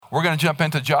we're going to jump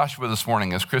into Joshua this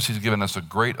morning as Christy's given us a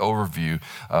great overview.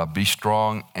 Be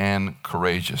strong and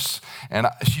courageous. And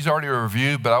she's already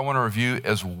reviewed, but I want to review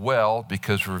as well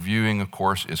because reviewing, of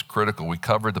course, is critical. We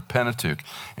covered the Pentateuch.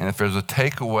 And if there's a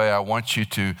takeaway I want you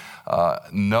to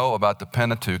know about the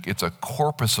Pentateuch, it's a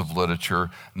corpus of literature,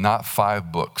 not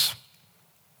 5 books.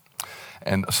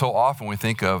 And so often we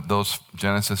think of those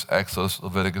Genesis, Exodus,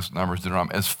 Leviticus, Numbers,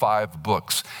 Deuteronomy as 5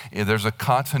 books. There's a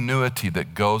continuity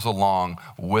that goes along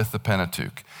with the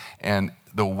Pentateuch. And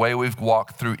the way we've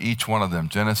walked through each one of them,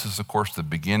 Genesis, of course, the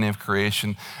beginning of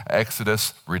creation,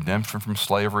 Exodus, redemption from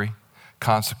slavery,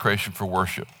 consecration for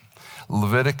worship.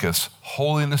 Leviticus,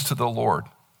 holiness to the Lord.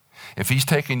 If he's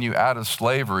taking you out of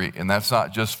slavery, and that's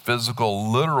not just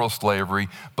physical, literal slavery,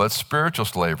 but spiritual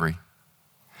slavery,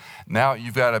 now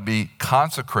you've got to be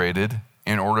consecrated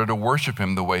in order to worship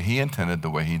him the way he intended, the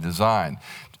way he designed.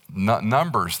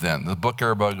 Numbers then, the book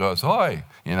everybody goes, "Oi,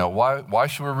 why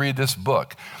should we read this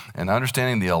book?" And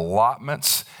understanding the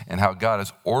allotments and how God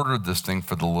has ordered this thing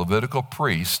for the Levitical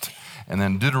priest. And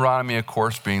then Deuteronomy, of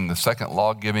course, being the second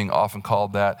law giving, often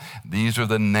called that. These are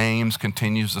the names,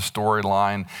 continues the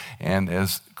storyline. And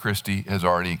as Christy has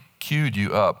already queued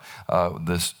you up,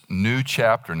 this new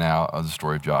chapter now of the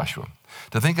story of Joshua.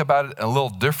 To think about it in a little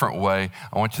different way,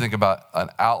 I want you to think about an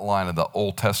outline of the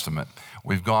Old Testament.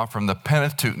 We've gone from the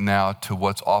Pentateuch now to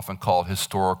what's often called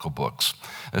historical books.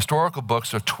 Historical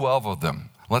books are 12 of them.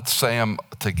 Let's say them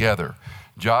together.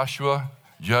 Joshua,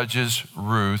 Judges,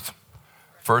 Ruth,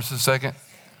 1st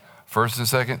and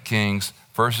 2nd Kings,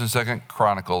 1st and 2nd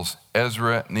Chronicles,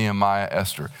 Ezra, Nehemiah,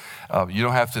 Esther. You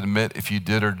don't have to admit if you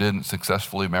did or didn't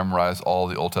successfully memorize all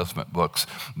the Old Testament books,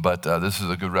 but this is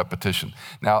a good repetition.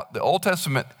 Now, the Old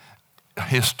Testament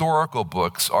historical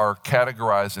books are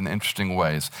categorized in interesting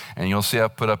ways, and you'll see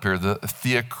I've put up here the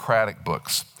theocratic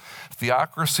books.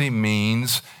 Theocracy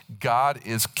means God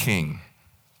is king.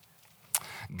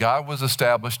 God was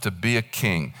established to be a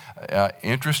king.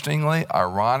 Interestingly,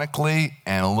 ironically,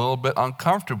 and a little bit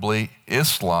uncomfortably,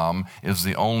 Islam is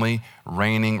the only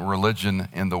reigning religion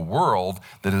in the world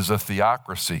that is a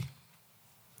theocracy.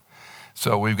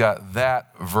 So we've got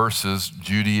that versus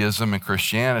Judaism and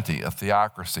Christianity, a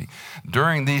theocracy.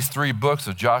 During these 3 books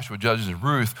of Joshua, Judges, and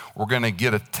Ruth, we're going to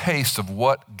get a taste of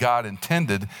what God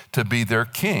intended to be their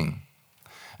king.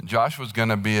 Joshua's going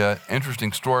to be an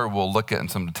interesting story we'll look at in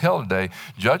some detail today.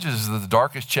 Judges is the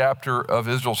darkest chapter of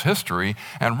Israel's history,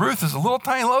 and Ruth is a little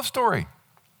tiny love story.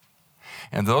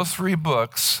 And those 3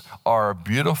 books are a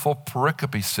beautiful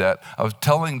pericope set of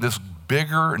telling this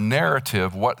bigger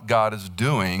narrative, what God is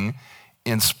doing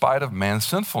in spite of man's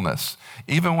sinfulness.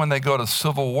 Even when they go to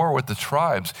civil war with the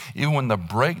tribes, even when the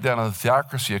breakdown of the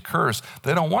theocracy occurs,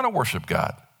 they don't want to worship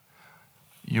God.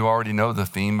 You already know the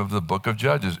theme of the book of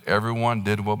Judges. Everyone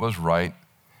did what was right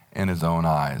in his own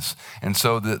eyes. And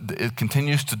so it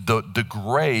continues to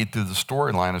degrade through the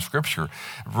storyline of Scripture.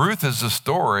 Ruth is the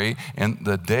story in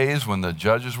the days when the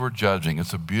judges were judging.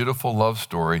 It's a beautiful love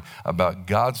story about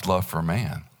God's love for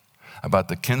man, about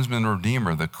the kinsman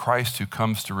redeemer, the Christ who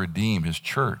comes to redeem his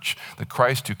church, the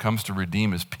Christ who comes to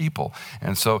redeem his people.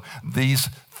 And so these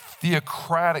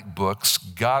theocratic books,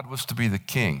 God was to be the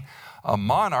king. A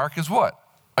monarch is what?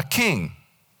 A king.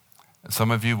 Some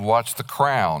of you have watched The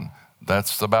Crown.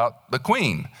 That's about the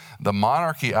queen. The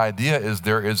monarchy idea is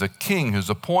there is a king who's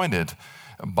appointed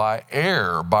by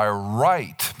heir, by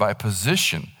right, by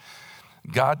position.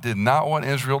 God did not want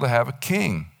Israel to have a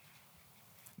king.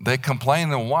 They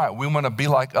complained, and why? We want to be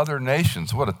like other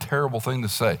nations. What a terrible thing to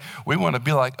say. We want to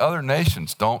be like other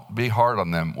nations. Don't be hard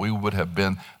on them. We would have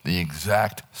been the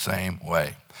exact same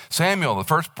way. Samuel, the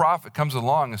first prophet, comes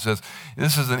along and says,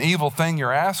 "This is an evil thing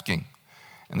you're asking."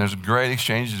 And there's great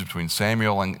exchanges between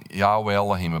Samuel and Yahweh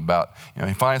Elohim about,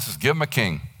 he finally says, "Give him a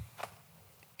king.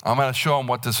 I'm going to show him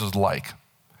what this is like.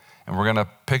 And we're going to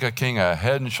pick a king a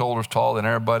head and shoulders taller than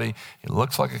everybody. He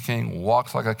looks like a king,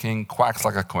 walks like a king, quacks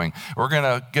like a queen. We're going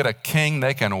to get a king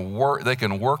they can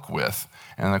work with."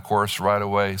 And of course, right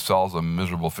away, Saul's a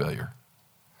miserable failure.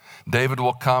 David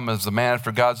will come as the man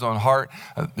after God's own heart.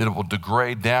 It will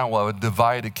degrade down. We'll have a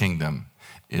divided kingdom.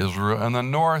 Israel in the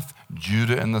north,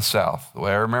 Judah in the south. The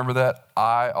way I remember that,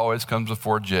 I always comes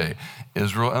before J.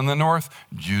 Israel in the north,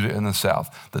 Judah in the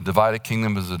south. The divided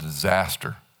kingdom is a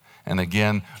disaster. And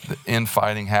again, the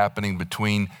infighting happening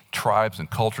between tribes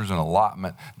and cultures and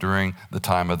allotment during the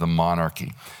time of the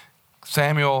monarchy.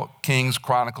 Samuel, Kings,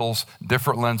 Chronicles,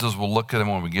 different lenses. We'll look at them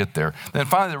when we get there. Then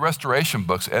finally, the restoration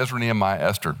books, Ezra, Nehemiah,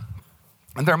 Esther.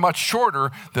 And they're much shorter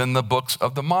than the books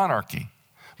of the monarchy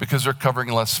because they're covering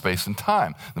less space and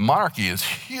time. The monarchy is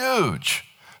huge.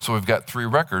 So we've got 3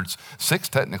 records, 6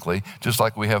 technically, just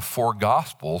like we have 4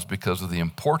 gospels because of the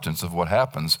importance of what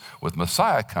happens with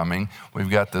Messiah coming. We've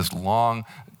got this long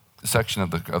section of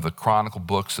the chronicle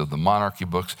books, of the monarchy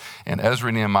books, and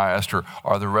Ezra, Nehemiah, Esther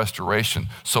are the restoration.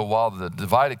 So while the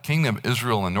divided kingdom,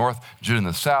 Israel in the north, Judah in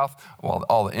the south, while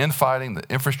all the infighting, the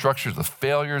infrastructures, the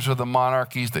failures of the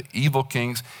monarchies, the evil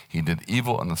kings, he did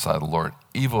evil in the sight of the Lord.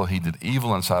 He did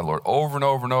evil in the sight of the Lord over and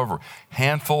over and over.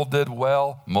 Handful did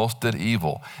well, most did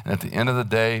evil. And at the end of the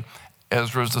day,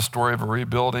 Ezra is the story of a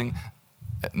rebuilding,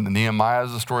 Nehemiah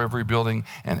is the story of rebuilding,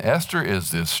 and Esther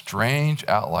is this strange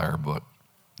outlier book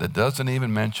that doesn't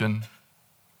even mention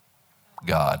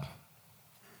God.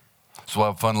 So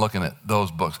we'll have fun looking at those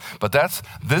books. But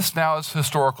this now is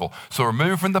historical. So we're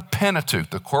moving from the Pentateuch,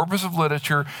 the corpus of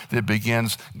literature that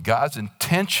begins God's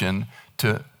intention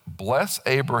to bless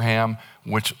Abraham,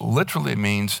 which literally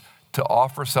means to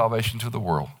offer salvation to the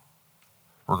world,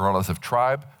 regardless of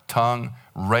tribe, tongue,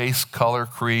 race, color,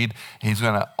 creed. He's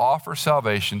going to offer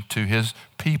salvation to his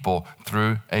people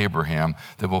through Abraham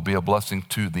that will be a blessing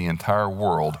to the entire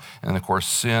world. And of course,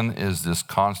 sin is this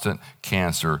constant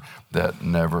cancer that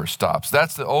never stops.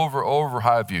 That's the over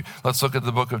high view. Let's look at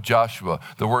the book of Joshua.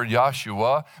 The word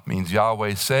Yahshua means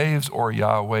Yahweh saves, or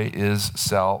Yahweh is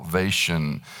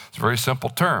salvation. It's a very simple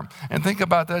term. And think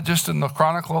about that just in the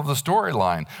chronicle of the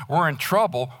storyline. We're in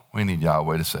trouble. We need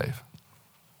Yahweh to save.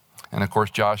 And of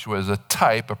course, Joshua is a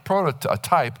type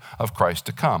of Christ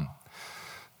to come.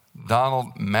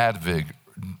 Donald Madvig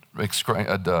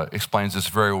explains this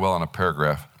very well in a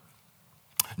paragraph.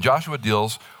 Joshua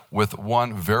deals with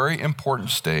one very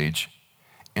important stage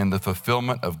in the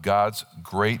fulfillment of God's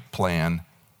great plan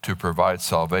to provide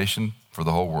salvation for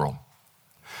the whole world.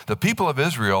 The people of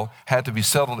Israel had to be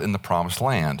settled in the promised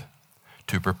land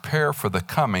to prepare for the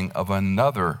coming of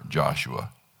another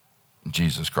Joshua,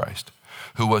 Jesus Christ,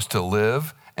 who was to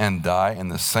live and die in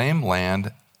the same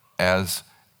land as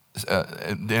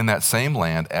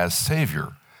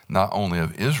Savior, not only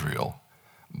of Israel,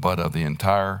 but of the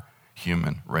entire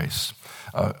human race.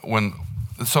 When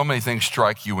so many things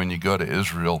strike you when you go to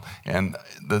Israel, and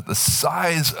the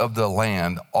size of the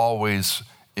land always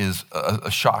is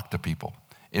a shock to people.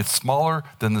 It's smaller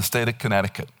than the state of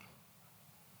Connecticut.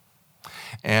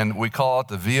 And we call it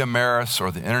the Via Maris,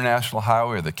 or the International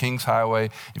Highway, or the King's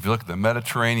Highway. If you look at the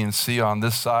Mediterranean Sea on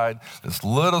this side, this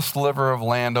little sliver of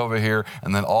land over here,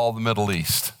 and then all the Middle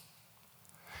East.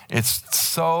 It's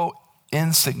so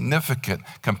insignificant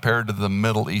compared to the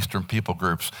Middle Eastern people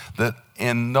groups that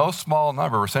in no small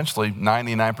number, essentially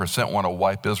 99% want to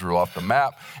wipe Israel off the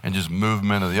map and just move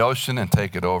them into the ocean and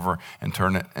take it over and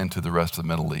turn it into the rest of the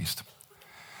Middle East.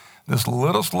 This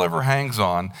little sliver hangs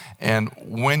on, and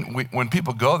when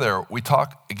people go there, we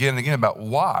talk again and again about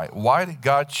why. Why did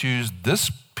God choose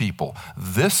this people,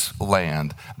 this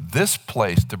land, this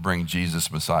place to bring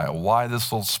Jesus Messiah? Why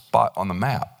this little spot on the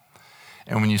map?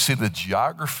 And when you see the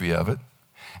geography of it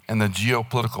and the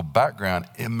geopolitical background,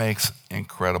 it makes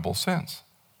incredible sense.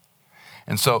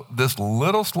 And so this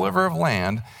little sliver of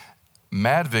land,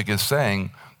 Madvig is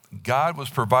saying, God was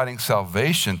providing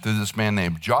salvation through this man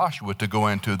named Joshua to go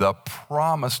into the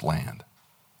promised land.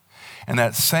 And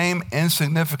that same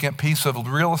insignificant piece of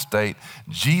real estate,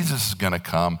 Jesus is going to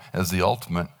come as the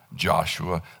ultimate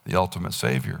Joshua, the ultimate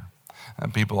Savior.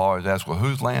 And people always ask, well,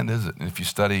 whose land is it? And if you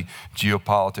study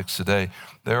geopolitics today,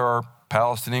 there are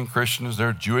Palestinian Christians, there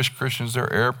are Jewish Christians, there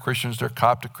are Arab Christians, there are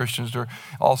Coptic Christians, there are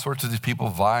all sorts of these people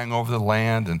vying over the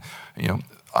land. And,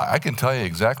 I can tell you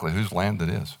exactly whose land it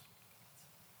is.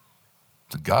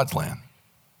 It's God's land.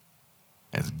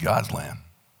 It's God's land.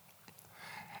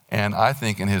 And I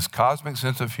think in his cosmic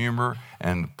sense of humor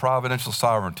and providential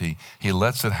sovereignty, he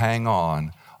lets it hang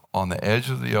on the edge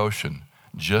of the ocean,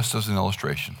 just as an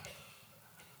illustration.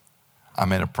 I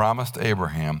made a promise to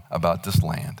Abraham about this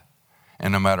land.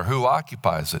 And no matter who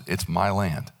occupies it, it's my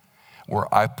land,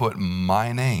 where I put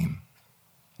my name.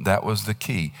 That was the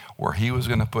key, where he was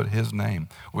going to put his name.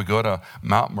 We go to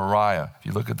Mount Moriah. If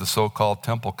you look at the so-called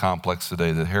temple complex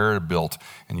today that Herod built,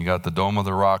 and you got the Dome of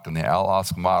the Rock and the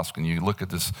Al-Aqsa Mosque, and you look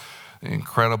at this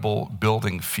incredible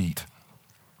building feat,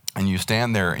 and you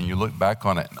stand there and you look back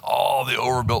on it and all the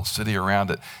overbuilt city around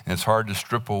it, and it's hard to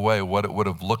strip away what it would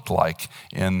have looked like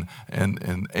in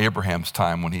Abraham's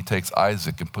time when he takes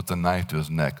Isaac and puts a knife to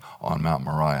his neck on Mount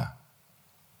Moriah.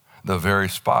 The very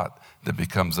spot that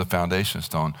becomes the foundation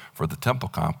stone for the temple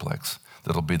complex.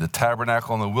 That'll be the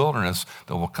tabernacle in the wilderness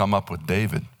that will come up with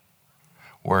David,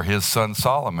 where his son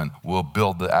Solomon will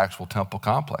build the actual temple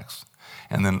complex.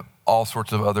 And then all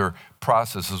sorts of other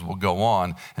processes will go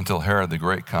on until Herod the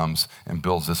Great comes and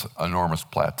builds this enormous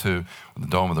plateau. With the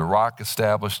Dome of the Rock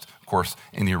established, of course,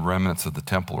 any remnants of the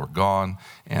temple are gone.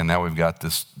 And now we've got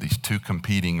these two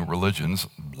competing religions,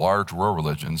 large world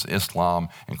religions, Islam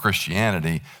and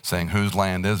Christianity, saying, whose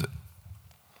land is it?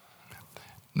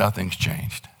 Nothing's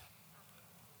changed.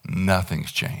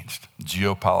 Nothing's changed.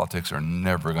 Geopolitics are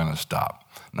never going to stop.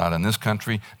 Not in this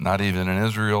country, not even in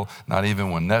Israel, not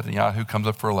even when Netanyahu comes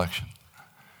up for election.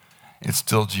 It's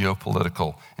still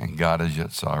geopolitical, and God is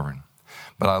yet sovereign.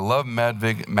 But I love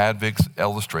Madvig's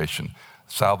illustration,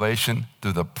 salvation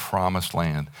through the promised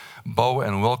land. Boa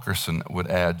and Wilkerson would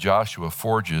add Joshua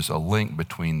forges a link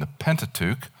between the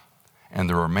Pentateuch and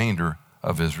the remainder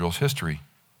of Israel's history.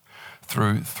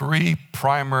 Through 3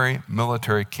 primary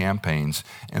military campaigns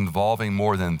involving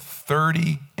more than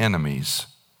 30 enemies,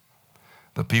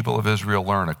 the people of Israel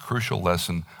learn a crucial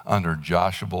lesson under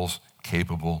Joshua's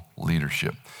capable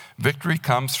leadership. Victory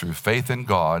comes through faith in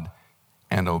God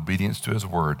and obedience to his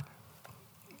word.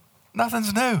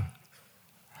 Nothing's new.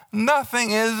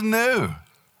 Nothing is new.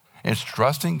 It's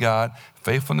trusting God,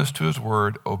 faithfulness to his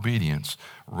word, obedience,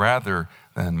 rather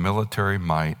than military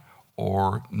might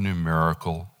or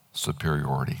numerical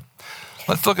superiority.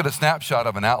 Let's look at a snapshot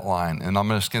of an outline, and I'm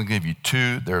just going to give you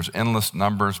 2. There's endless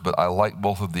numbers, but I like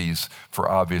both of these for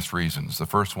obvious reasons. The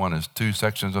first one is 2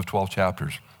 sections of 12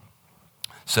 chapters,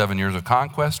 7 years of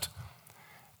conquest,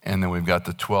 and then we've got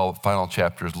the 12 final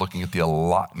chapters looking at the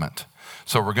allotment.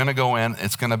 So we're going to go in,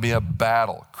 it's going to be a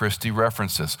battle. Christy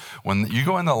references. When you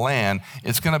go in the land,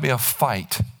 it's going to be a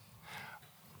fight.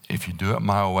 If you do it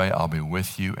my way, I'll be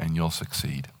with you and you'll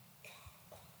succeed.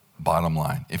 Bottom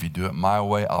line, if you do it my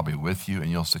way, I'll be with you and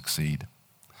you'll succeed.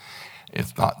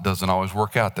 It doesn't always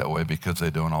work out that way because they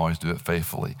don't always do it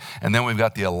faithfully. And then we've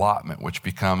got the allotment, which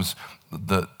becomes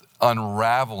the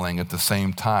unraveling at the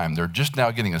same time. They're just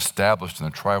now getting established in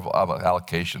the tribal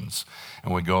allocations.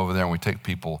 And we go over there and we take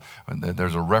people, and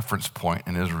there's a reference point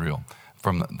in Israel.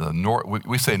 From the north,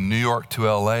 we say New York to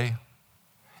LA.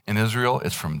 In Israel,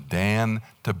 it's from Dan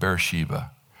to Beersheba.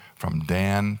 From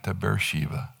Dan to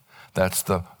Beersheba. That's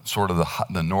the sort of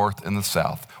the north and the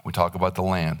south. We talk about the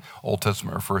land. Old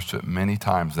Testament refers to it many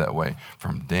times that way,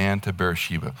 from Dan to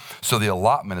Beersheba. So the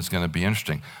allotment is going to be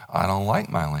interesting. I don't like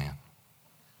my land.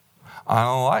 I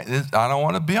don't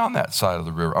want to be on that side of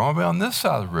the river. I want to be on this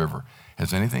side of the river.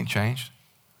 Has anything changed?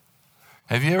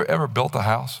 Have you ever built a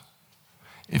house?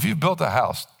 If you built a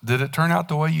house, did it turn out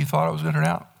the way you thought it was going to turn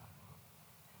out?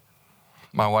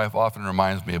 My wife often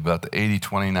reminds me about the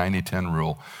 80-20, 90-10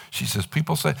 rule. She says,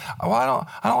 people say, oh, I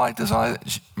don't like this. I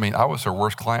was her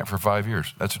worst client for 5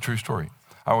 years. That's a true story.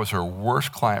 I was her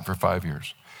worst client for 5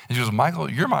 years. And she goes,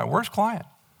 Michael, you're my worst client.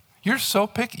 You're so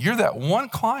picky. You're that one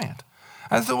client.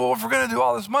 I said, well, if we're going to do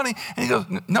all this money. And he goes,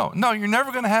 no, you're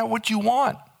never going to have what you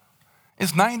want.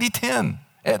 It's 90-10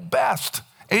 at best.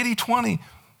 80-20,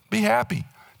 be happy.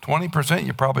 20%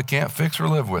 you probably can't fix or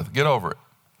live with. Get over it.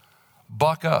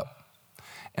 Buck up.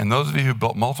 And those of you who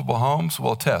built multiple homes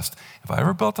will attest. If I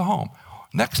ever built a home,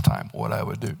 next time what I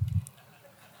would do.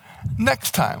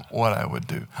 Next time what I would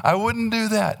do. I wouldn't do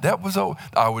that.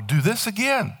 I would do this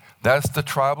again. That's the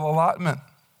tribal allotment.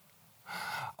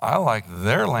 I like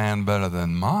their land better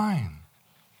than mine.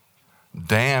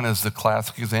 Dan is the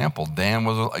classic example. Dan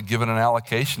was given an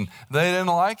allocation. They didn't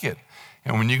like it.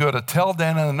 And when you go to Tel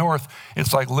Dan in the north,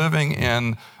 it's like living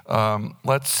in,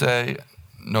 let's say,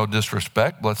 no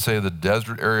disrespect, let's say the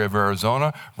desert area of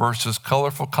Arizona versus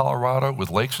colorful Colorado with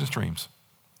lakes and streams.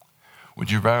 Would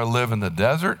you rather live in the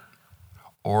desert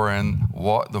or in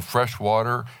the fresh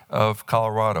water of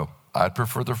Colorado? I'd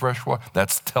prefer the fresh water.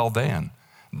 That's Tel Dan.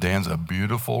 Dan's a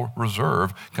beautiful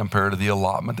reserve compared to the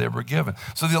allotment they were given.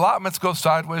 So the allotments go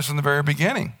sideways from the very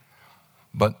beginning.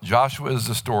 But Joshua is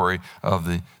the story of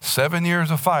the 7 years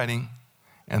of fighting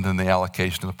and then the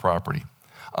allocation of the property.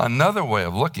 Another way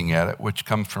of looking at it, which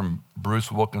comes from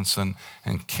Bruce Wilkinson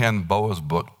and Ken Boa's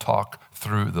book, Talk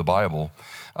Through the Bible,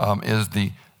 is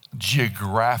the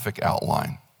geographic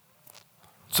outline.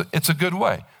 So it's a good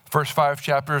way. First 5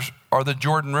 chapters are the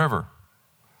Jordan River.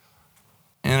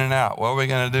 In and out. What are we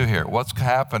going to do here? What's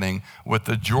happening with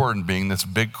the Jordan being this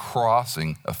big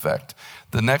crossing effect?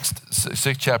 The next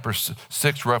 6 chapters,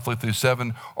 6 roughly through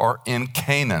 7, are in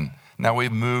Canaan. Now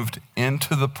we've moved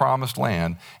into the promised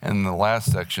land, and the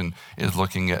last section is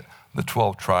looking at the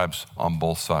 12 tribes on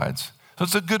both sides. So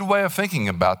it's a good way of thinking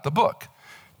about the book.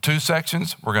 2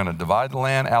 sections, we're going to divide the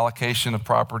land, allocation of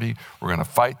property, we're going to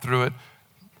fight through it,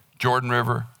 Jordan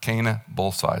River, Canaan,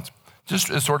 both sides. Just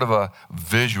as sort of a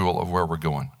visual of where we're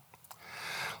going.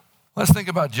 Let's think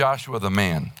about Joshua the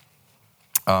man.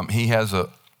 He has an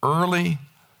early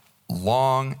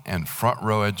long and front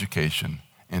row education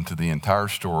into the entire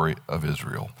story of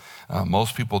Israel.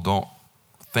 Most people don't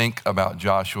think about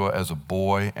Joshua as a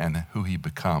boy and who he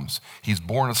becomes. He's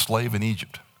born a slave in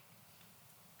Egypt,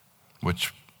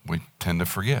 which we tend to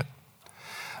forget.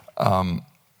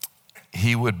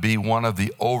 He would be one of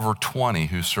the over 20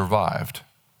 who survived.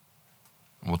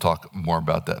 We'll talk more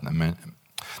about that in a minute.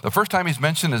 The first time he's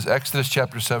mentioned is Exodus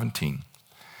chapter 17.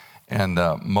 And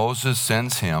Moses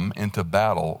sends him into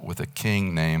battle with a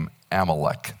king named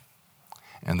Amalek.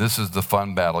 And this is the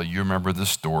fun battle. You remember this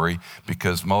story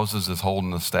because Moses is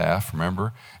holding the staff,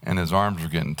 remember? And his arms are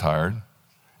getting tired.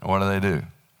 And what do?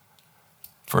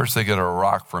 First, they get a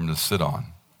rock for him to sit on.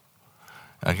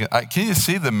 Can you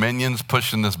see the minions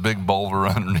pushing this big boulder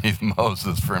underneath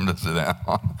Moses for him to sit down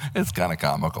on? It's kind of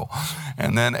comical.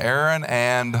 And then Aaron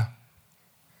and,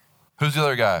 who's the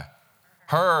other guy?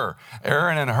 Hur.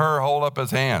 Aaron and Hur hold up his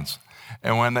hands.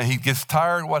 And when he gets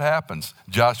tired, what happens?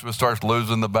 Joshua starts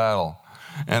losing the battle.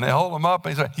 And they hold him up,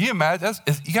 and he's like, can you imagine?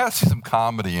 You got to see some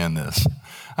comedy in this.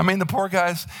 I mean, the poor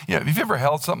guys, if you've ever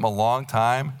held something a long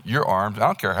time, your arms, I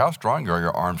don't care how strong you are,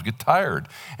 your arms get tired.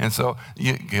 And so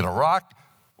you get a rock,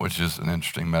 which is an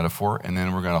interesting metaphor, and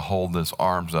then we're going to hold his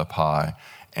arms up high.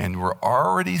 And we're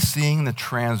already seeing the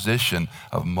transition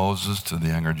of Moses to the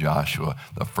younger Joshua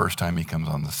the first time he comes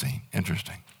on the scene.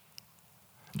 Interesting.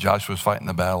 Joshua's fighting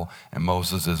the battle, and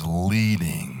Moses is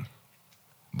leading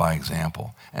by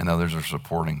example, and others are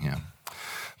supporting him.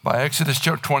 By Exodus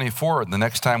chapter 24, the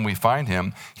next time we find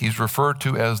him, he's referred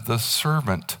to as the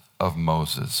servant of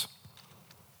Moses.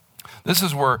 This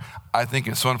is where I think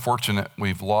it's so unfortunate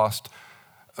we've lost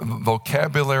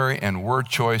vocabulary, and word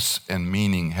choice and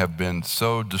meaning have been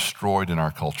so destroyed in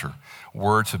our culture.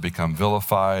 Words have become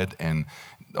vilified and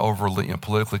overly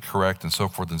politically correct and so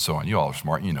forth and so on. You all are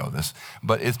smart, you know this.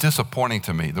 But it's disappointing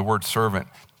to me. The word servant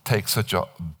takes such a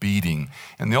beating.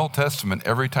 In the Old Testament,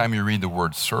 every time you read the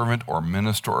word servant or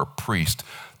minister or priest,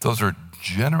 those are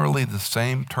generally the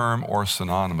same term or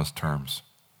synonymous terms.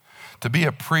 To be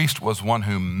a priest was one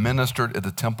who ministered at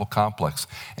the temple complex.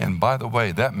 And by the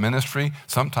way, that ministry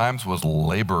sometimes was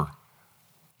labor,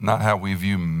 not how we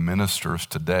view ministers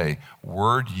today.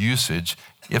 Word usage,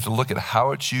 you have to look at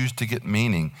how it's used to get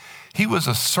meaning. He was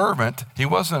a servant. He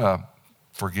wasn't a,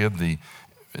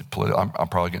 I'll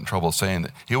probably get in trouble saying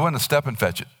that. He wasn't a step and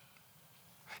fetch it.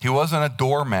 He wasn't a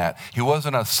doormat. He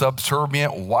wasn't a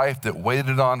subservient wife that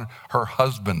waited on her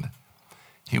husband.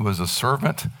 He was a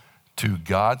servant to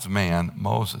God's man,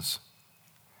 Moses,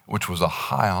 which was a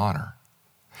high honor.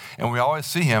 And we always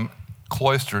see him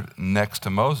cloistered next to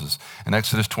Moses. In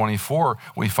Exodus 24,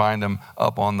 we find him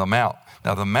up on the mount.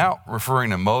 Now, the mount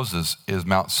referring to Moses is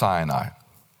Mount Sinai.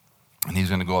 And he's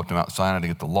going to go up to Mount Sinai to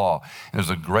get the law. And there's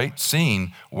a great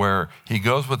scene where he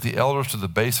goes with the elders to the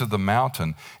base of the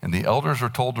mountain, and the elders are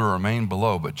told to remain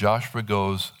below, but Joshua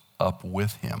goes up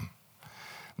with him.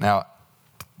 Now,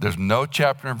 there's no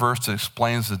chapter and verse that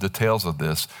explains the details of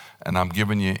this, and I'm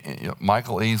giving you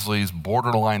Michael Easley's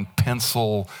borderline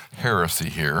pencil heresy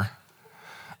here.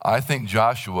 I think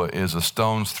Joshua is a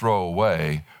stone's throw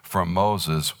away from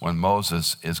Moses when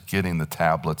Moses is getting the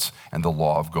tablets and the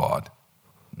law of God.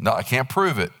 No, I can't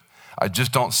prove it. I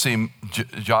just don't see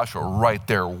Joshua right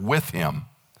there with him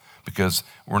because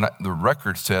the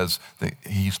record says that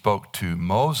he spoke to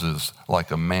Moses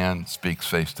like a man speaks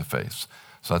face to face.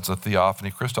 So that's a theophany,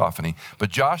 Christophany.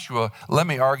 But Joshua, let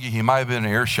me argue, he might have been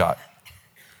in earshot.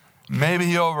 Maybe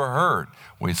he overheard.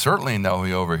 We certainly know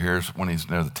he overhears when he's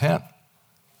near the tent.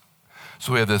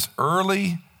 So we have this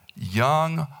early,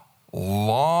 young,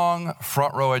 long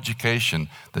front row education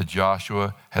that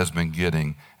Joshua has been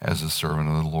getting as a servant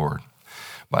of the Lord.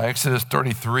 By Exodus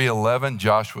 33:11,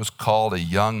 Joshua's called a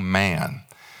young man.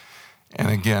 And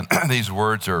again, these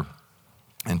words are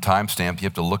in timestamp. You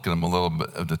have to look at them a little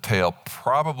bit of detail.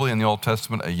 Probably in the Old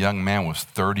Testament, a young man was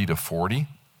 30 to 40.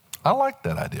 I like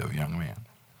that idea of a young man.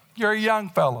 You're a young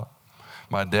fella.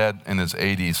 My dad in his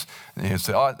 80s, he'd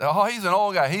say, oh, he's an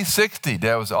old guy. He's 60.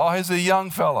 Dad would say, oh, he's a young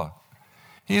fella.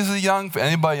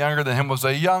 Anybody younger than him was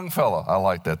a young fella. I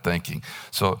like that thinking.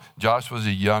 So Joshua's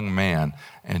a young man,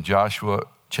 and Joshua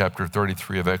chapter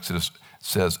 33 of Exodus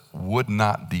says, would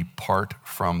not depart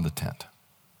from the tent.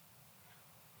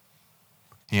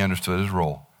 He understood his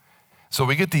role. So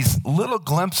we get these little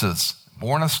glimpses,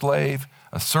 born a slave,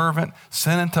 a servant,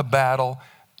 sent into battle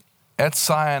at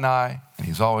Sinai, and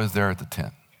he's always there at the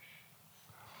tent.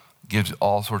 Gives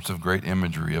all sorts of great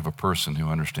imagery of a person who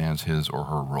understands his or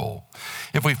her role.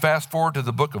 If we fast forward to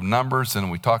the book of Numbers,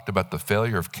 and we talked about the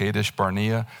failure of Kadesh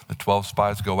Barnea, the 12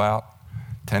 spies go out,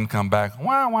 10 come back,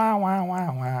 wah, wah, wah,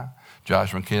 wah, wah.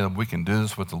 Joshua and Caleb, we can do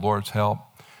this with the Lord's help.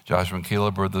 Joshua and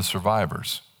Caleb are the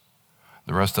survivors.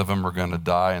 The rest of them are going to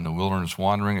die in the wilderness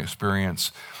wandering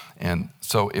experience. And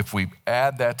so if we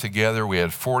add that together, we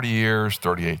had 40 years,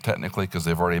 38 technically, because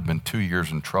they've already been 2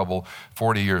 years in trouble,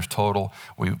 40 years total.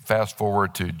 We fast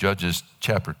forward to Judges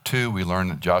chapter 2. We learn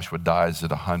that Joshua dies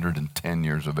at 110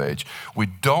 years of age. We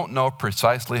don't know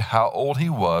precisely how old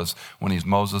he was when he's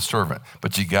Moses' servant,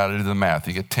 but you got to do the math.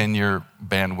 You get 10-year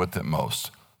bandwidth at most,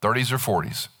 30s or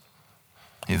 40s.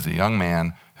 He's a young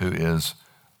man who is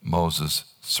Moses'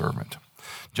 servant.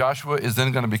 Joshua is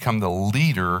then going to become the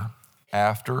leader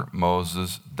after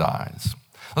Moses dies.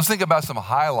 Let's think about some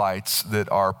highlights that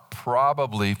are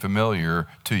probably familiar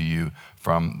to you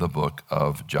from the book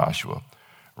of Joshua.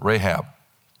 Rahab.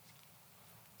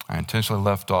 I intentionally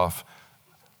left off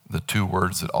the two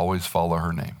words that always follow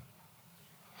her name.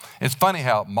 It's funny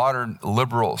how modern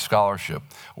liberal scholarship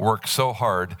works so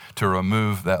hard to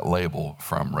remove that label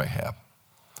from Rahab.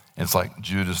 It's like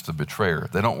Judas the betrayer.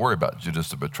 They don't worry about Judas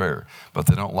the betrayer, but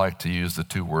they don't like to use the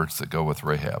two words that go with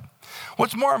Rahab.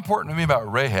 What's more important to me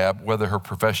about Rahab, whether her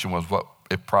profession was what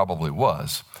it probably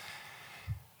was,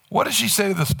 what does she say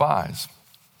to the spies?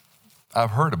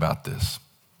 I've heard about this.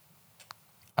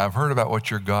 I've heard about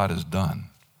what your God has done.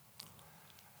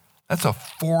 That's a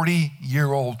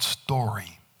 40-year-old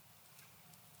story.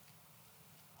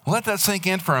 Let that sink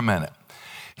in for a minute.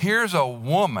 Here's a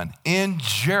woman in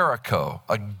Jericho,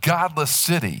 a godless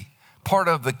city, part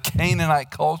of the Canaanite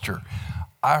culture.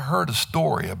 I heard a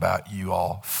story about you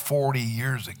all 40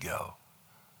 years ago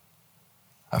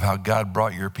of how God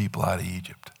brought your people out of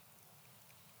Egypt.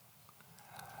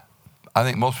 I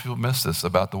think most people miss this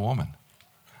about the woman.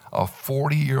 A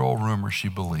 40-year-old rumor she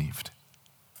believed.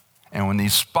 And when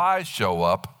these spies show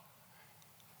up,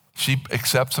 she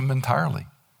accepts them entirely.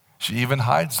 She even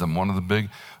hides them. One of the big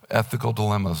ethical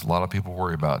dilemmas a lot of people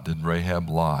worry about. Did Rahab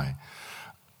lie?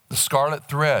 The scarlet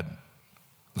thread,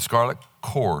 the scarlet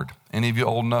cord. Any of you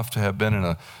old enough to have been in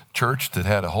a church that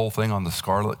had a whole thing on the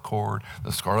scarlet cord,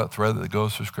 the scarlet thread that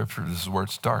goes through Scripture? This is where it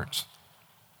starts.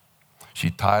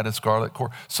 She tied a scarlet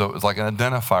cord. So it's like an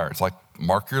identifier. It's like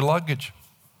mark your luggage.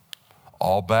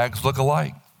 All bags look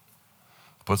alike.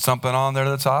 Put something on there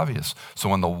that's obvious. So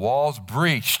when the wall's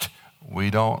breached, we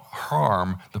don't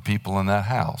harm the people in that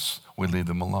house. We leave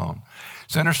them alone.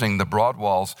 It's interesting, the broad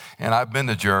walls, and I've been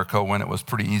to Jericho when it was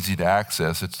pretty easy to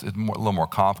access. It's a little more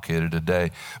complicated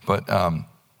today. But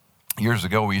years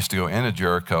ago, we used to go into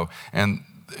Jericho. And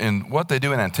what they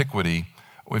do in antiquity,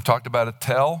 we've talked about a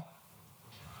Tel.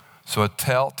 So a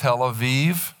Tel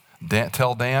Aviv,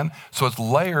 Tel Dan. So it's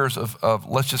layers of,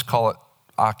 let's just call it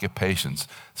occupations.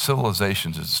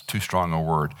 Civilizations is too strong a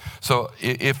word. So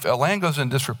if a land goes in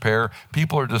disrepair,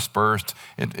 people are dispersed,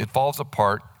 it falls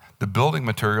apart. The building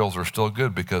materials are still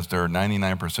good because they're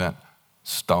 99%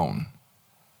 stone.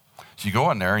 So you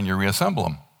go in there and you reassemble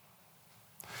them.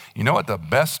 You know what the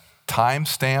best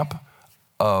timestamp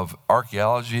of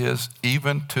archaeology is,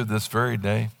 even to this very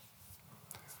day?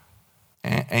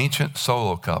 Ancient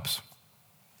solo cups.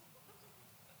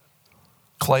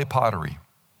 Clay pottery.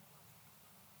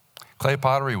 Clay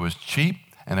pottery was cheap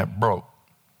and it broke.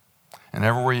 And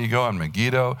everywhere you go in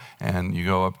Megiddo and you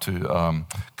go up to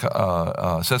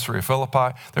Caesarea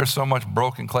Philippi, there's so much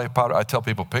broken clay pottery. I tell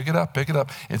people, pick it up.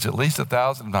 It's at least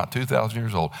 1,000, if not 2,000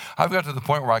 years old. I've got to the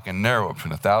point where I can narrow it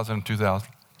between 1,000 and 2,000.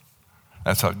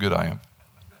 That's how good I am.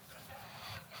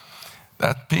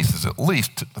 That piece is at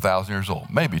least 1,000 years old,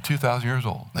 maybe 2,000 years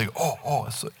old. They go,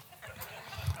 it's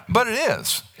but it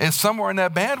is. It's somewhere in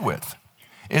that bandwidth.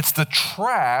 It's the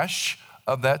trash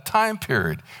of that time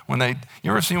period. You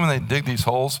ever seen when they dig these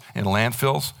holes in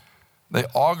landfills? They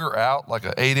auger out like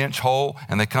an 8-inch hole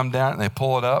and they come down and they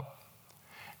pull it up.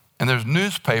 And there's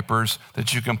newspapers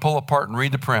that you can pull apart and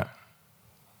read the print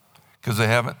because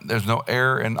there's no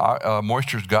air and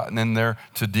moisture's gotten in there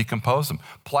to decompose them.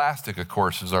 Plastic, of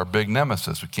course, is our big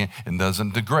nemesis. It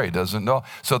doesn't degrade, doesn't know.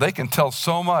 So they can tell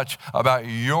so much about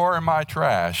your and my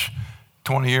trash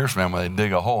 20 years from now when they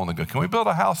dig a hole and they go, can we build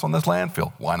a house on this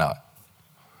landfill? Why not?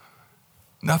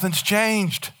 Nothing's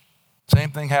changed.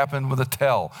 Same thing happened with a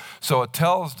Tel. So a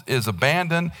Tel is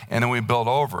abandoned and then we build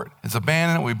over it. It's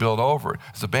abandoned and we build over it.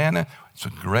 It's abandoned. It's a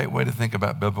great way to think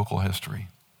about biblical history.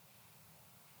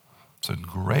 It's a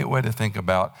great way to think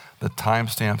about the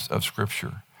timestamps of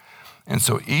Scripture. And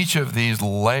so each of these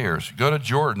layers, go to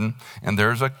Jordan and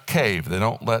there's a cave. They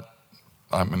don't let,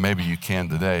 maybe you can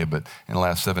today, but in the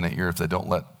last 7-8 years, they don't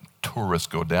let tourists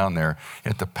go down there. You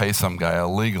have to pay some guy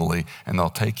illegally and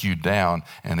they'll take you down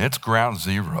and it's ground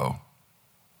zero.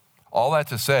 All that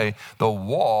to say, the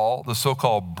wall, the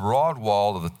so-called broad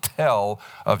wall of the tell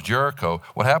of Jericho,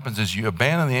 what happens is you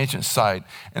abandon the ancient site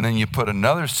and then you put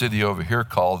another city over here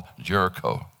called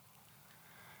Jericho.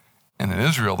 And in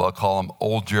Israel, they'll call them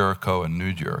Old Jericho and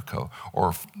New Jericho,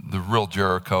 or the real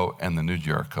Jericho and the New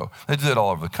Jericho. They did it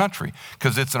all over the country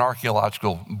because it's an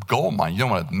archaeological gold mine. You don't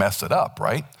want to mess it up,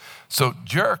 right? So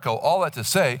Jericho, all that to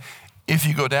say, if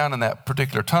you go down in that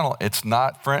particular tunnel, it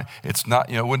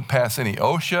wouldn't pass any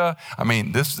OSHA. I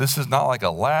mean, this is not like a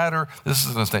ladder. This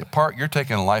is a state park. You're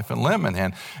taking life and limb in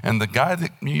hand. And the guy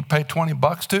that you pay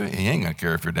 $20 to, he ain't gonna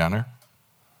care if you're down there.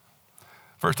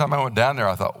 First time I went down there,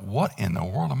 I thought, what in the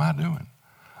world am I doing?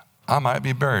 I might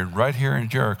be buried right here in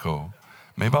Jericho.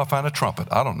 Maybe I'll find a trumpet.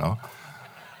 I don't know.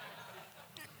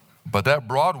 But that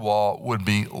broad wall would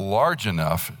be large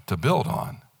enough to build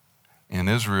on. In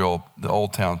Israel, the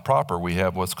old town proper, we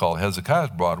have what's called Hezekiah's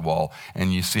broad wall,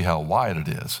 and you see how wide it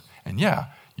is. And yeah,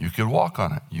 you could walk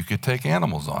on it. You could take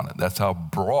animals on it. That's how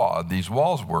broad these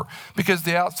walls were. Because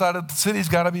the outside of the city's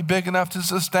got to be big enough to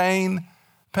sustain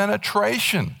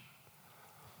penetration,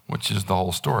 which is the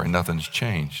whole story. Nothing's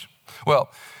changed.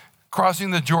 Well,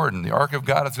 crossing the Jordan, the Ark of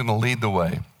God is going to lead the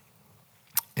way.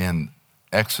 In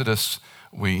Exodus,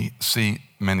 we see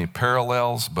many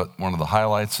parallels, but one of the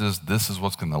highlights is this is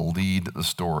what's going to lead the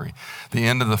story. The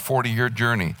end of the 40-year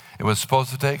journey. It was supposed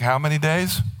to take how many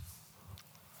days?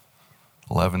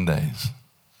 11 days.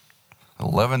 An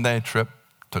 11-day trip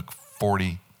took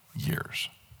 40 years.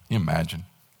 Can you imagine?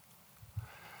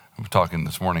 I'm talking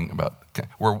this morning about,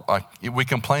 we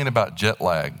complain about jet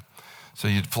lag. So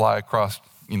you'd fly across,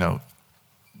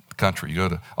 the country. You go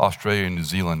to Australia and New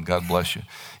Zealand, God bless you.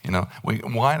 We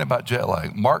whine about jet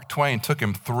lag. Mark Twain took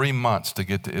him 3 months to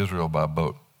get to Israel by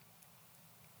boat.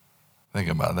 Think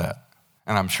about that.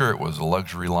 And I'm sure it was a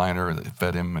luxury liner that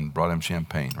fed him and brought him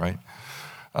champagne, right?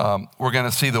 We're going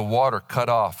to see the water cut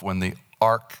off when the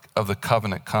Ark of the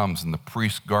Covenant comes and the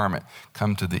priest's garment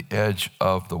come to the edge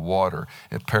of the water.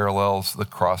 It parallels the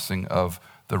crossing of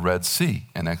the Red Sea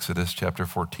in Exodus chapter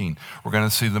 14. We're going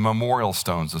to see the memorial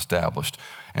stones established.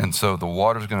 And so the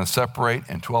water is going to separate,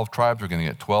 and 12 tribes are going to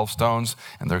get 12 stones,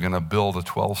 and they're going to build a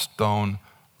 12-stone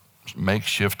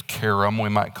makeshift carum, we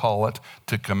might call it,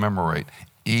 to commemorate.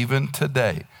 Even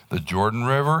today, the Jordan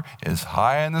River is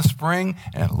high in the spring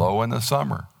and low in the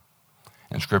summer.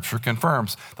 And Scripture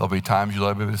confirms there'll be times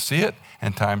you'll be able to see it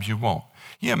and times you won't.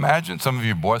 You imagine some of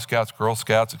you Boy Scouts, Girl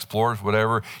Scouts, explorers,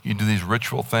 whatever, you do these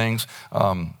ritual things.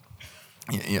 Some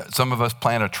of us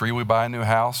plant a tree, we buy a new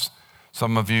house.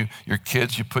 Some of you, your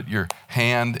kids, you put your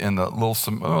hand in the little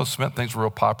cement things were real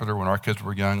popular when our kids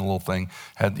were young. A little thing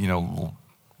had, little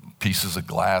pieces of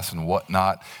glass and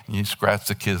whatnot. And you scratch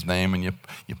the kid's name and you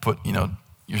put,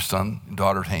 your son,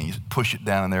 daughter's hand. You push it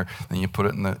down in there, then you put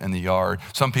it in the yard.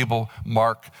 Some people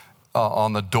mark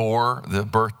on the door the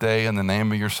birthday and the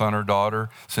name of your son or daughter.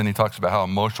 Cindy talks about how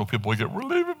emotional people get. We're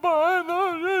leaving behind.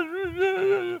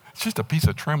 It's just a piece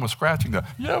of trim with scratching.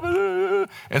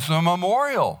 It's a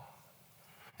memorial.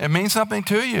 It means something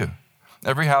to you.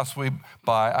 Every house we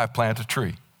buy, I plant a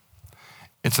tree.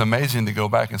 It's amazing to go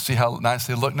back and see how nice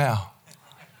they look now.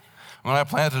 When I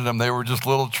planted them, they were just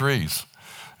little trees.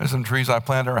 There's some trees I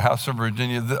planted in our house in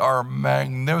Virginia that are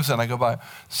magnificent. I go by,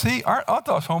 aren't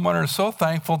those homeowners so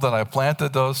thankful that I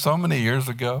planted those so many years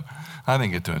ago? I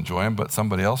didn't get to enjoy them, but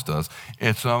somebody else does.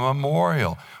 It's a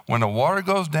memorial. When the water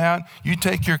goes down, you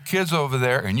take your kids over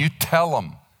there and you tell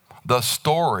them the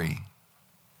story.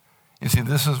 You see,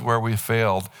 this is where we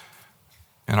failed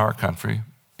in our country,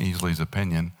 Easley's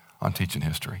opinion, on teaching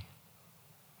history.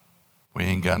 We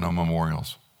ain't got no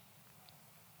memorials.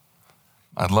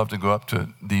 I'd love to go up to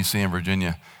D.C. and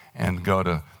Virginia and go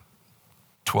to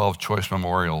 12 choice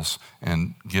memorials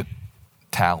and get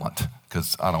talent,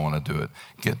 because I don't want to do it.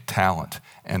 Get talent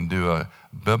and do a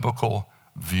biblical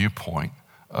viewpoint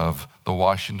of the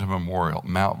Washington Memorial,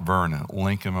 Mount Vernon,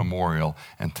 Lincoln Memorial,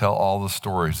 and tell all the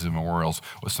stories of the memorials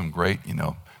with some great,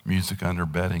 music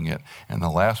underbedding it. And the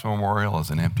last memorial is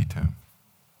an empty tomb.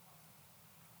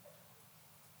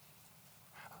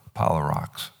 Pile of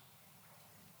rocks.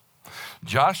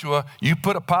 Joshua, you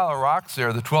put a pile of rocks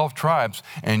there, the 12 tribes,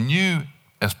 and you,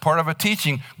 as part of a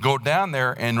teaching, go down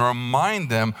there and remind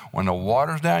them when the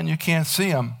water's down, you can't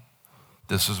see them.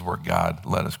 This is where God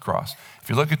let us cross. If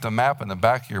you look at the map in the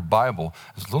back of your Bible,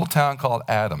 there's a little town called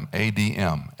Adam,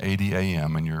 A-D-M,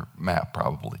 A-D-A-M in your map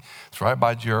probably. It's right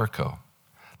by Jericho.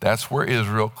 That's where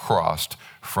Israel crossed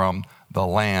from the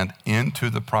land into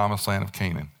the promised land of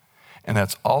Canaan. And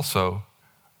that's also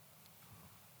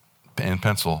in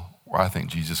Pencil, where I think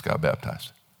Jesus got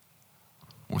baptized,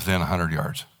 within 100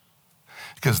 yards.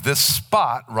 Because this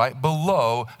spot right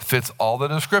below fits all the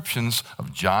descriptions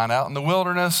of John out in the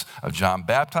wilderness, of John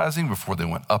baptizing before they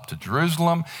went up to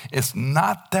Jerusalem. It's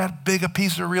not that big a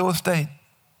piece of real estate.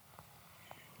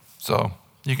 So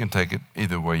you can take it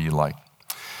either way you like.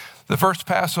 The first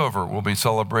Passover will be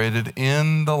celebrated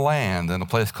in the land in a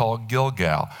place called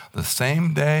Gilgal. The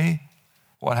same day,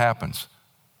 what happens?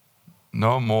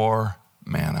 No more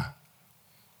manna.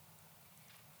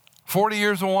 40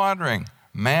 years of wandering,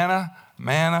 manna,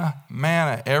 manna,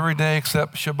 manna, every day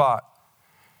except Shabbat.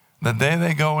 The day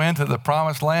they go into the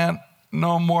promised land,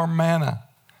 no more manna.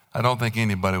 I don't think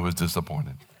anybody was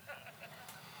disappointed.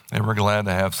 They were glad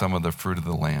to have some of the fruit of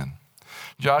the land.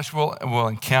 Joshua will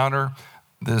encounter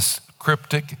this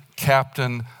cryptic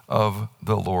captain of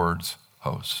the Lord's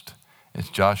host. It's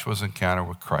Joshua's encounter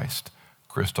with Christ,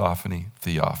 Christophany,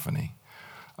 theophany.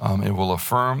 It will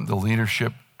affirm the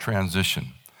leadership transition.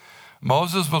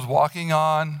 Moses was walking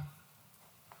on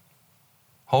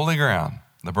holy ground,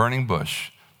 the burning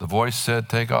bush. The voice said,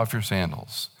 take off your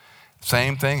sandals.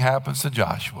 Same thing happens to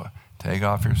Joshua. Take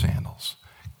off your sandals.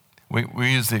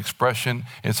 We use the expression,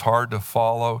 it's hard to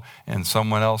follow in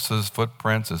someone else's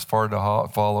footprints. It's hard to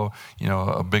follow,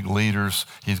 a big leader's.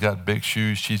 He's got big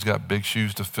shoes. She's got big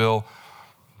shoes to fill.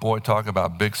 Boy, talk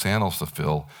about big sandals to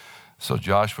fill. So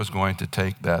Joshua's going to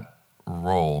take that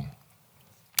role.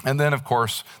 And then, of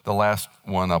course, the last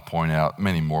one I'll point out,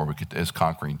 many more, is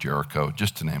conquering Jericho,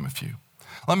 just to name a few.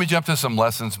 Let me jump to some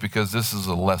lessons because this is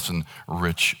a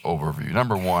lesson-rich overview.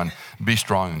 Number one, be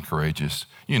strong and courageous.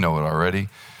 You know it already.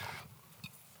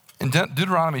 In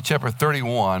Deuteronomy chapter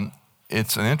 31,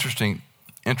 it's an interesting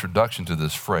introduction to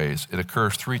this phrase. It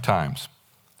occurs 3 times.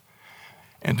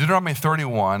 In Deuteronomy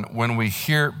 31, when we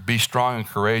hear be strong and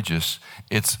courageous,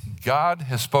 it's God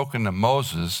has spoken to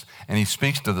Moses, and he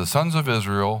speaks to the sons of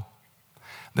Israel.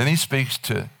 Then he speaks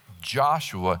to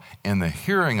Joshua in the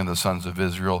hearing of the sons of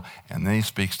Israel, and then he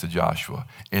speaks to Joshua.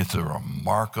 It's a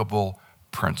remarkable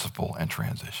principle and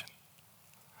transition.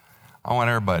 I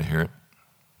want everybody to hear it.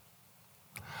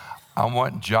 I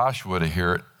want Joshua to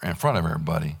hear it in front of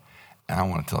everybody, and I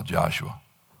want to tell Joshua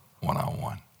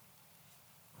one-on-one.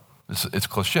 It's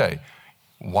cliche.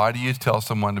 Why do you tell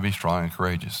someone to be strong and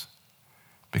courageous?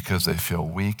 Because they feel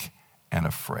weak and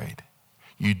afraid.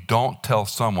 You don't tell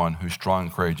someone who's strong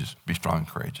and courageous, be strong and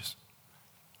courageous.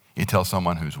 You tell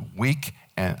someone who's weak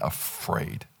and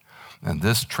afraid. And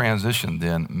this transition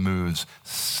then moves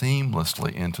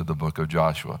seamlessly into the book of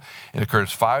Joshua. It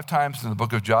occurs 5 times in the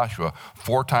book of Joshua,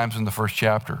 4 times in the first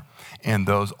chapter. And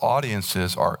those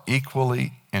audiences are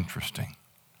equally interesting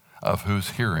of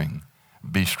who's hearing,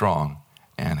 be strong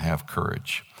and have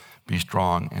courage. Be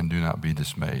strong and do not be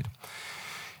dismayed.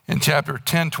 In chapter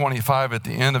 10:25, at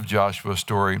the end of Joshua's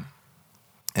story,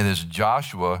 it is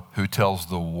Joshua who tells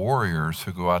the warriors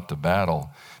who go out to battle,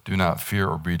 do not fear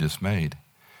or be dismayed.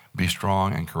 Be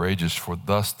strong and courageous, for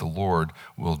thus the Lord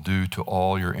will do to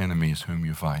all your enemies whom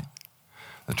you fight.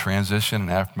 The transition and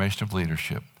affirmation of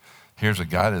leadership. Here's a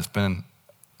guy that's been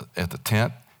at the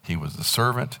tent. He was the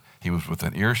servant. He was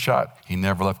within earshot. He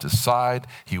never left his side.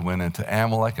 He went into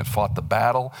Amalek and fought the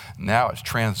battle. Now it's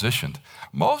transitioned.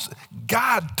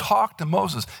 God talked to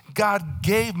Moses. God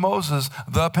gave Moses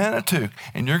the Pentateuch.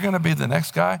 And you're going to be the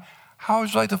next guy? How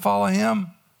would you like to follow him?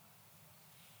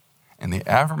 And the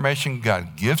affirmation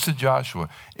God gives to Joshua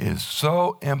is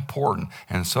so important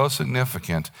and so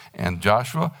significant. And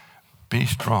Joshua, be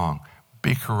strong,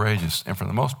 be courageous. And for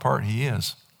the most part, he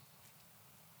is.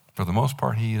 For the most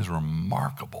part, he is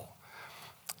remarkable.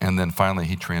 And then finally,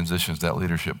 he transitions that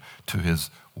leadership to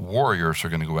his warriors who are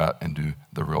going to go out and do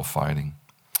the real fighting.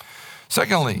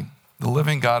 Secondly, the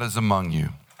living God is among you.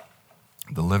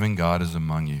 The living God is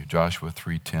among you. Joshua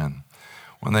 3:10.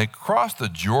 When they cross the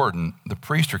Jordan, the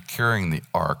priests are carrying the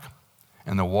ark,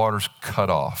 and the water's cut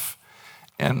off.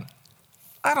 And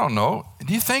I don't know,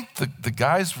 do you think the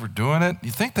guys were doing it? Do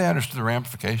you think they understood the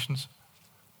ramifications?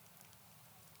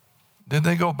 Did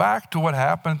they go back to what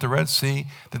happened at the Red Sea?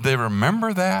 Did they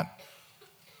remember that?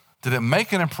 Did it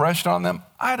make an impression on them?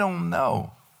 I don't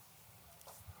know.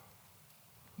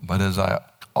 But as I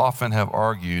often have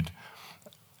argued,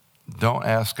 don't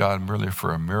ask God merely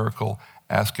for a miracle.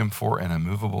 Ask him for an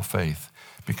immovable faith.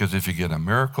 Because if you get a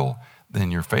miracle,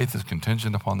 then your faith is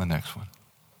contingent upon the next one.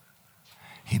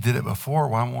 He did it before.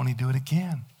 Why won't he do it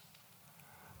again?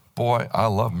 Boy, I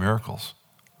love miracles.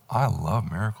 I love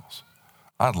miracles.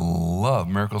 I'd love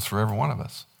miracles for every one of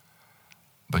us.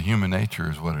 But human nature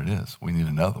is what it is. We need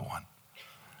another one.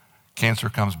 Cancer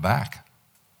comes back.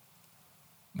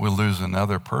 We'll lose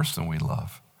another person we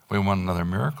love. We want another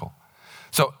miracle.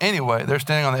 So anyway, they're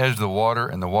standing on the edge of the water,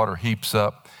 and the water heaps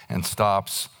up and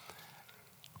stops.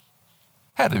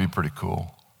 Had to be pretty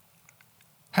cool.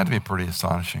 Had to be pretty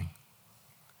astonishing.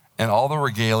 And all the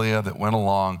regalia that went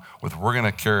along with we're going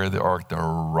to carry the ark the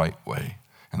right way.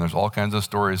 And there's all kinds of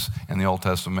stories in the Old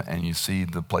Testament, and you see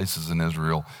the places in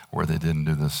Israel where they didn't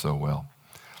do this so well.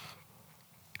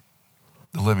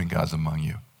 The living God's among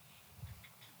you.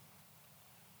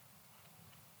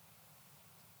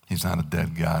 He's not a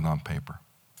dead God on paper.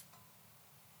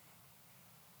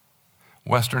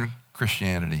 Western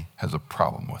Christianity has a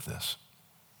problem with this.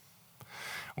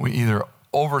 We either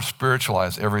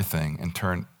over-spiritualize everything and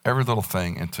turn every little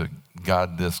thing into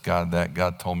God this, God that,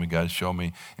 God told me, God showed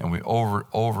me, and we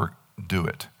overdo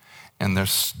it. And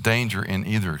there's danger in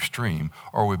either extreme,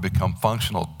 or we become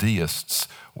functional deists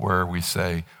where we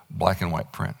say black and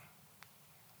white print.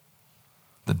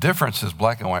 The difference is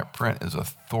black and white print is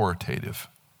authoritative.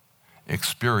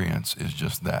 Experience is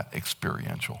just that,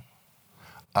 experiential.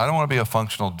 I don't want to be a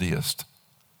functional deist,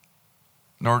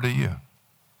 nor do you.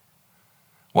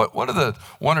 What are the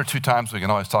one or two times we can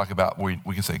always talk about we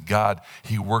can say, God,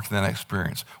 he worked in that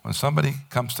experience? When somebody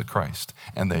comes to Christ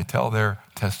and they tell their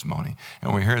testimony,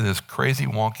 and we hear this crazy,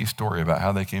 wonky story about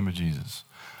how they came to Jesus.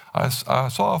 I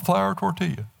saw a flour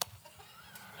tortilla,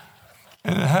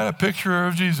 and it had a picture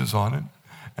of Jesus on it,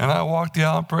 and I walked the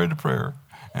aisle and prayed a prayer,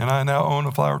 and I now own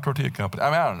a flour tortilla company.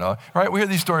 I don't know, right? We hear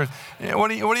these stories. What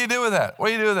do you do with that? What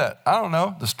do you do with that? I don't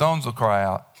know. The stones will cry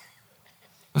out.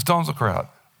 The stones will cry out.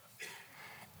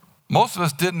 Most of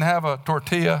us didn't have a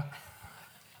tortilla.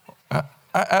 I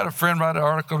had a friend write an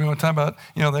article one time about,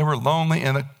 they were lonely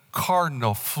and a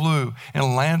cardinal flew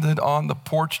and landed on the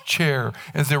porch chair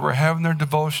as they were having their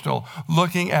devotional,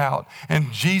 looking out,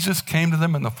 and Jesus came to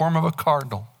them in the form of a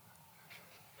cardinal.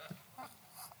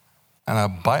 And I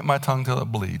bite my tongue till it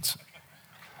bleeds.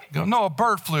 Go, no, a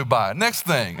bird flew by. Next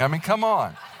thing. Come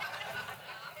on.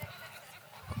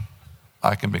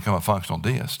 I can become a functional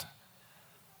deist.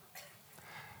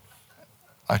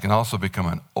 I can also become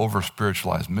an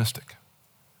over-spiritualized mystic.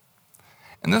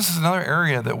 And this is another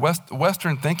area that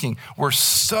Western thinking,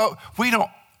 we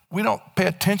don't pay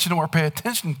attention to or pay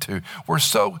attention to. We're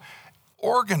so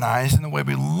organized in the way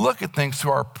we look at things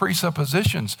through our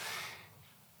presuppositions.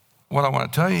 What I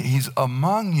want to tell you, he's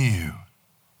among you.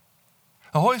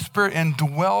 The Holy Spirit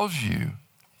indwells you.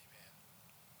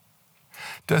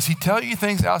 Does he tell you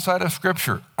things outside of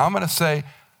Scripture? I'm going to say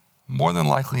more than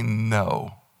likely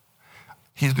no.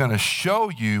 He's going to show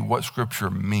you what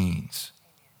Scripture means.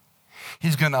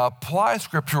 He's going to apply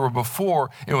Scripture where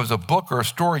before it was a book or a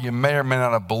story you may or may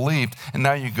not have believed, and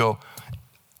now you go,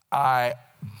 I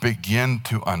begin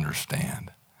to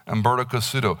understand. Umberto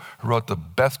Cassuto, who wrote the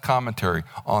best commentary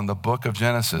on the book of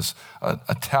Genesis, an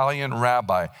Italian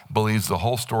rabbi, believes the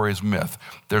whole story is myth.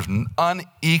 There's an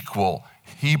unequal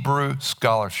Hebrew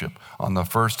scholarship on the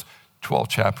first 12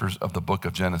 chapters of the book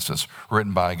of Genesis,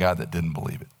 written by a guy that didn't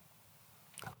believe it.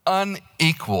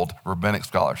 Unequaled rabbinic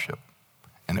scholarship,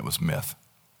 and it was myth.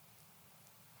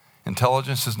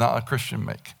 Intelligence is not a Christian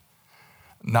make.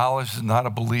 Knowledge is not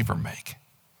a believer make.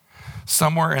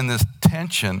 Somewhere in this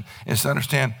tension is to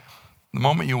understand the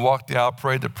moment you walked the aisle,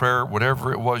 prayed the prayer,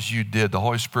 whatever it was you did, the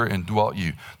Holy Spirit indwelt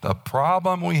you. The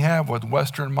problem we have with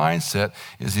Western mindset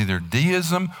is either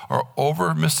deism or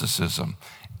over mysticism.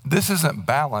 This isn't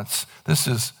balance. This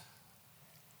is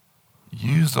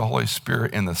use the Holy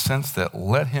Spirit in the sense that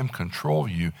let him control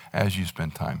you as you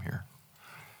spend time here.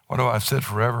 What have I said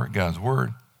forever? God's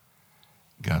word,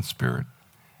 God's Spirit,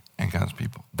 and God's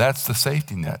people. That's the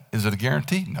safety net. Is it a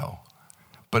guarantee? No.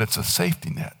 But it's a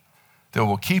safety net that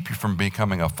will keep you from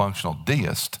becoming a functional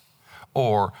deist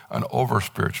or an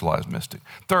over-spiritualized mystic.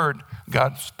 Third,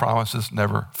 God's promises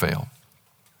never fail.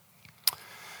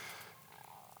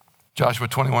 Joshua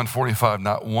 21:45,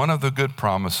 not one of the good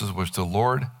promises which the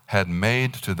Lord had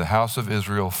made to the house of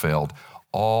Israel failed.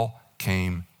 All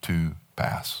came to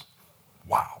pass.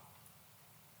 Wow.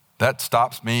 That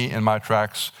stops me in my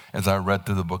tracks as I read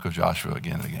through the book of Joshua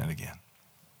again and again and again.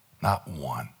 Not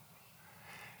one.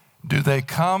 Do they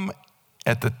come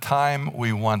at the time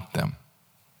we want them?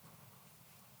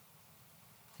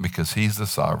 Because he's the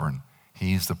sovereign.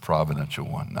 He's the providential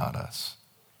one, not us.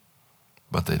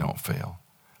 But they don't fail.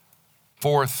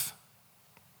 Fourth,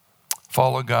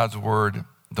 follow God's word.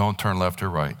 Don't turn left or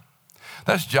right.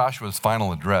 That's Joshua's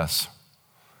final address.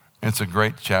 It's a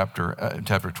great chapter,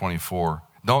 chapter 24.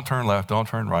 Don't turn left, don't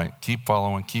turn right. Keep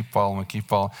following, keep following, keep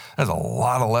following. There's a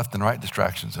lot of left and right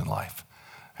distractions in life.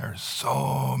 There's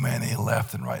so many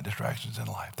left and right distractions in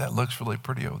life. That looks really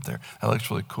pretty over there. That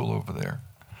looks really cool over there.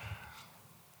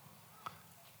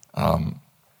 1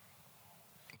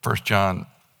 John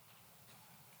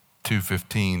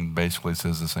 2:15 basically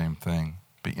says the same thing.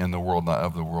 Be in the world, not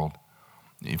of the world.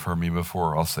 You've heard me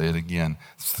before. I'll say it again.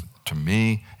 To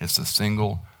me, it's the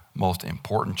single most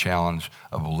important challenge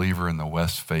a believer in the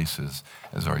West faces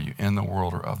is, are you in the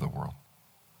world or of the world?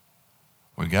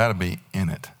 We got to be in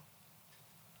it.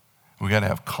 We got to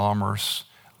have commerce,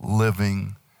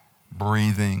 living,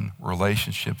 breathing,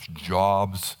 relationships,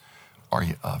 jobs. Are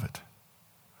you of it?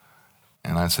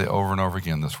 And I say over and over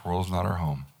again, this world is not our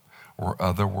home. We're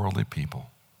otherworldly people.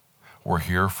 We're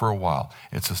here for a while.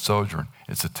 It's a sojourn.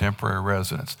 It's a temporary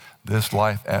residence. This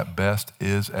life at best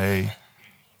is a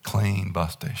clean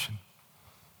bus station.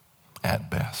 At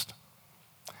best.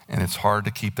 And it's hard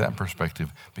to keep that in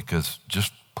perspective because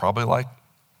just probably like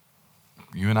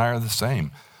you and I are the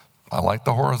same. I like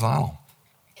the horizontal.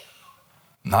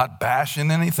 Not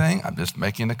bashing anything. I'm just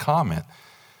making a comment.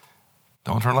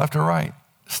 Don't turn left or right.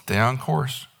 Stay on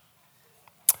course.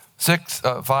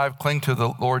 5, cling to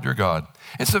the Lord your God.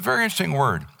 It's a very interesting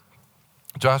word.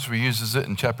 Joshua uses it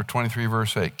in chapter 23,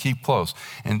 verse 8. Keep close.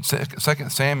 In 2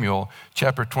 Samuel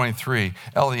chapter 23,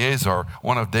 Eleazar,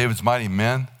 one of David's mighty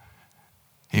men,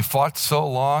 he fought so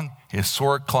long, his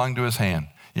sword clung to his hand.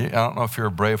 I don't know if you're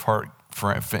a Braveheart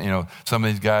fan, some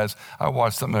of these guys. I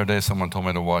watched something the other day, someone told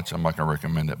me to watch. I'm not going to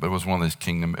recommend it, but it was one of these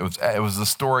kingdom. It was the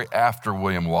story after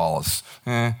William Wallace.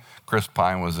 Chris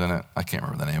Pine was in it. I can't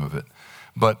remember the name of it.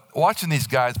 But watching these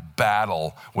guys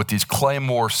battle with these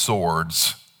claymore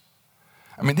swords,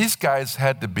 I mean, these guys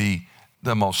had to be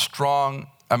the most strong.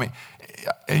 I mean,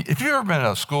 if you've ever been in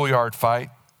a schoolyard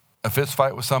fight, a fist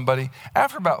fight with somebody,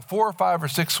 after about 4 or 5 or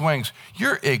 6 swings,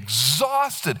 you're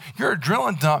exhausted. Your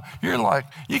adrenaline dump. You're like,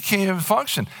 you can't even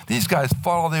function. These guys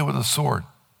fought all day with a sword.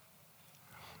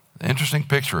 Interesting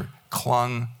picture.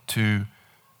 Clung to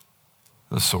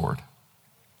the sword.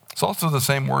 It's also the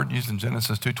same word used in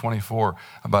Genesis 2:24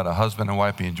 about a husband and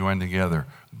wife being joined together,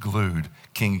 glued.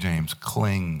 King James,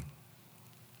 cling.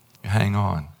 You hang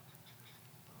on.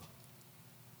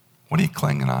 What are you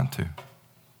clinging on to?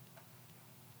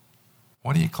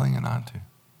 What are you clinging on to?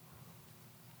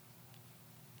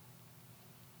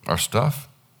 Our stuff?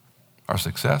 Our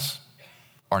success?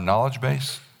 Our knowledge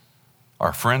base?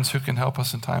 Our friends who can help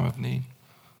us in time of need?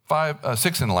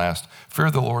 6 and last,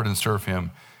 fear the Lord and serve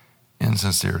him in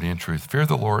sincerity and truth. Fear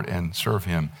the Lord and serve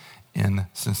him in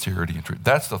sincerity and truth.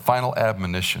 That's the final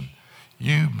admonition.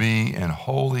 You be in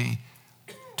holy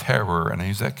terror, and I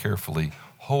use that carefully,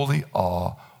 holy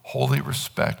awe, holy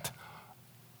respect.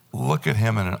 Look at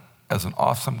him as an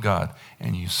awesome God,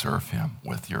 and you serve him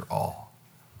with your all.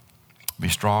 Be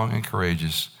strong and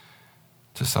courageous.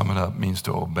 To sum it up, means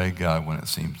to obey God when it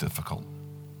seems difficult.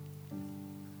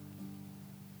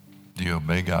 Do you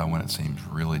obey God when it seems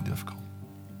really difficult?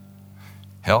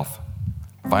 Health,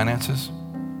 finances,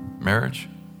 marriage,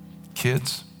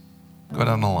 kids, go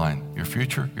down the line. Your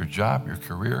future, your job, your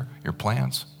career, your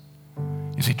plans.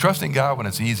 You see, trusting God when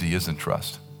it's easy isn't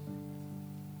trust.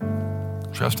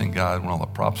 Trusting God when all the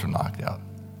props are knocked out,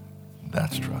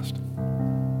 that's trust.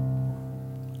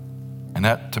 And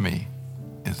that, to me,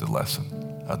 is the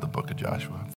lesson of the book of Joshua.